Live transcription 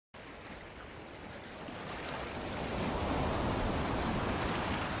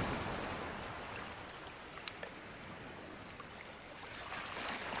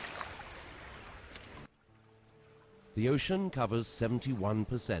The ocean covers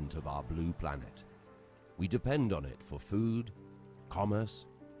 71% of our blue planet. We depend on it for food, commerce,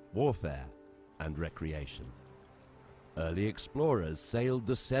 warfare, and recreation. Early explorers sailed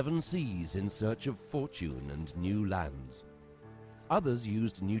the 7 seas in search of fortune and new lands. Others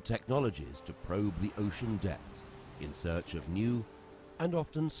used new technologies to probe the ocean depths in search of new and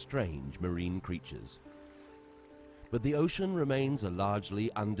often strange marine creatures. But the ocean remains a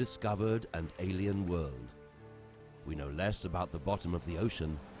largely undiscovered and alien world. We know less about the bottom of the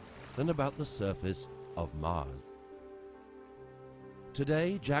ocean than about the surface of Mars.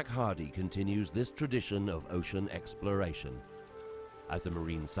 Today, Jack Hardy continues this tradition of ocean exploration. As a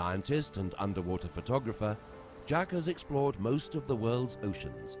marine scientist and underwater photographer, Jack has explored most of the world's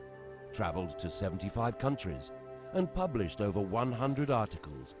oceans, traveled to 75 countries, and published over 100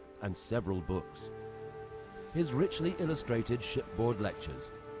 articles and several books. His richly illustrated shipboard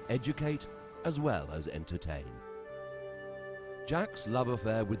lectures educate as well as entertain. Jack's love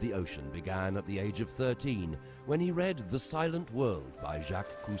affair with the ocean began at the age of 13 when he read The Silent World by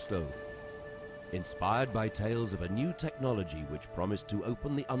Jacques Cousteau. Inspired by tales of a new technology which promised to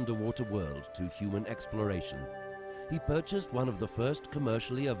open the underwater world to human exploration, he purchased one of the first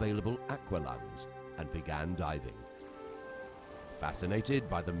commercially available aqualungs and began diving. Fascinated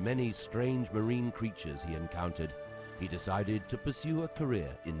by the many strange marine creatures he encountered, he decided to pursue a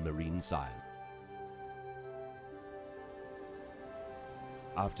career in marine science.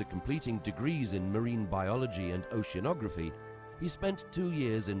 After completing degrees in marine biology and oceanography, he spent 2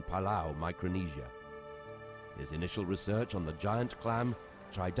 years in Palau, Micronesia. His initial research on the giant clam,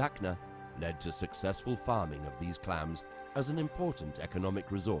 Tridacna, led to successful farming of these clams as an important economic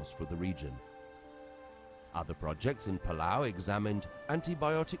resource for the region. Other projects in Palau examined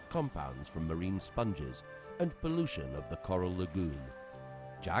antibiotic compounds from marine sponges and pollution of the coral lagoon.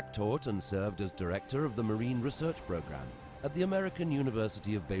 Jack taught and served as director of the Marine Research Program at the American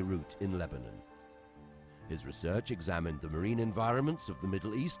University of Beirut in Lebanon. His research examined the marine environments of the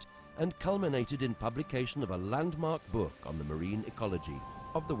Middle East and culminated in publication of a landmark book on the marine ecology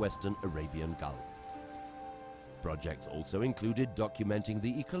of the Western Arabian Gulf. Projects also included documenting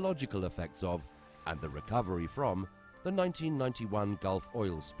the ecological effects of and the recovery from the 1991 Gulf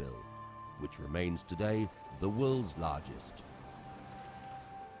oil spill, which remains today the world's largest.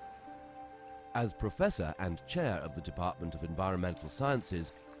 As professor and chair of the Department of Environmental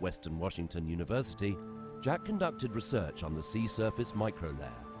Sciences, Western Washington University, Jack conducted research on the sea surface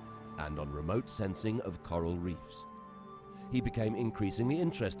microlayer and on remote sensing of coral reefs. He became increasingly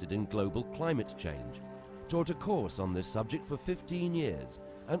interested in global climate change, taught a course on this subject for 15 years,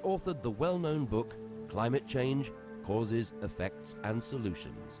 and authored the well-known book, Climate Change, Causes, Effects, and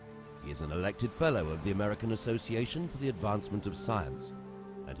Solutions. He is an elected fellow of the American Association for the Advancement of Science,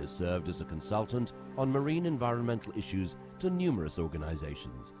 and has served as a consultant on marine environmental issues to numerous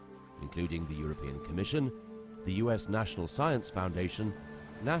organizations, including the European Commission, the US National Science Foundation,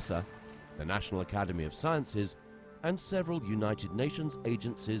 NASA, the National Academy of Sciences, and several United Nations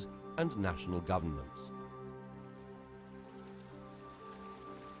agencies and national governments.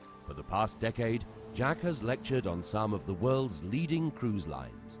 For the past decade, Jack has lectured on some of the world's leading cruise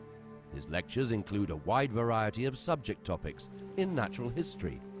lines. His lectures include a wide variety of subject topics in natural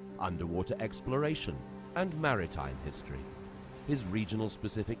history, underwater exploration, and maritime history. His regional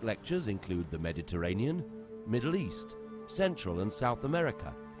specific lectures include the Mediterranean, Middle East, Central and South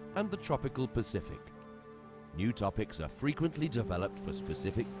America, and the tropical Pacific. New topics are frequently developed for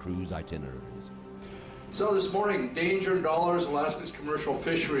specific cruise itineraries. So this morning, danger in dollars, Alaska's commercial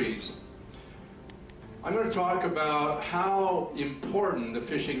fisheries. I'm going to talk about how important the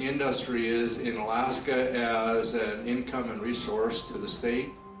fishing industry is in Alaska as an income and resource to the state.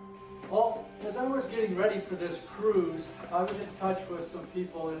 Well, as I was getting ready for this cruise, I was in touch with some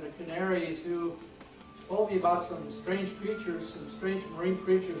people in the Canaries who told me about some strange creatures, some strange marine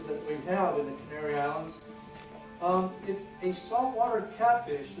creatures that we have in the Canary Islands. It's a saltwater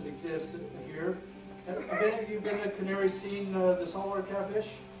catfish that exists here. Have any of you been to the Canaries seen the saltwater catfish?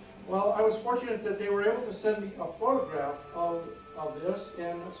 Well, I was fortunate that they were able to send me a photograph of this,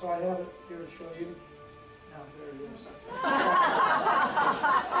 and so I have it here to show you. Now, there it is.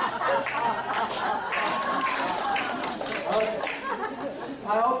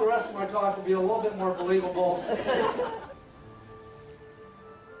 I hope the rest of my talk will be a little bit more believable.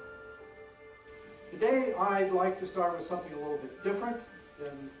 Today, I'd like to start with something a little bit different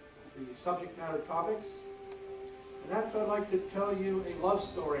than the subject matter topics. And that's, I'd like to tell you a love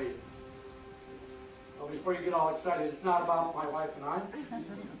story. Well, before you get all excited, it's not about my wife and I.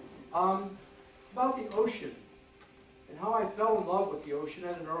 It's about the ocean and how I fell in love with the ocean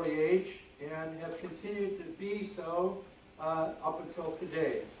at an early age and have continued to be so up until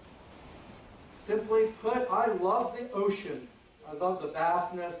today. Simply put, I love the ocean. I love the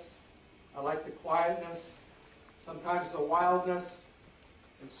vastness. I like the quietness, sometimes the wildness,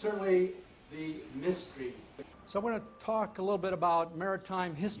 and certainly the mystery. So I'm going to talk a little bit about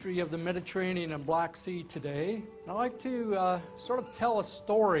maritime history of the Mediterranean and Black Sea today. I'd like to sort of tell a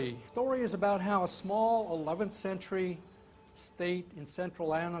story. The story is about how a small 11th century state in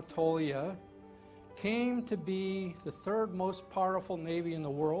central Anatolia came to be the third most powerful navy in the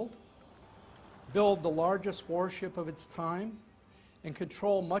world, build the largest warship of its time, and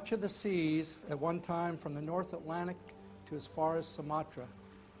control much of the seas at one time from the North Atlantic to as far as Sumatra.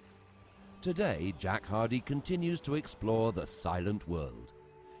 Today, Jack Hardy continues to explore the silent world,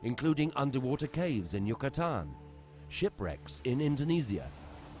 including underwater caves in Yucatan, shipwrecks in Indonesia,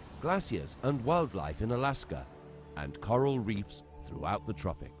 glaciers and wildlife in Alaska, and coral reefs throughout the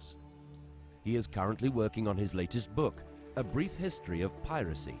tropics. He is currently working on his latest book, A Brief History of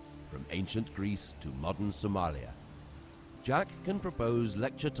Piracy, from ancient Greece to modern Somalia. Jack can propose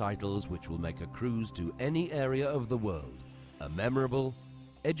lecture titles which will make a cruise to any area of the world a memorable,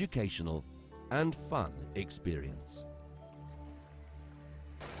 educational, and fun experience.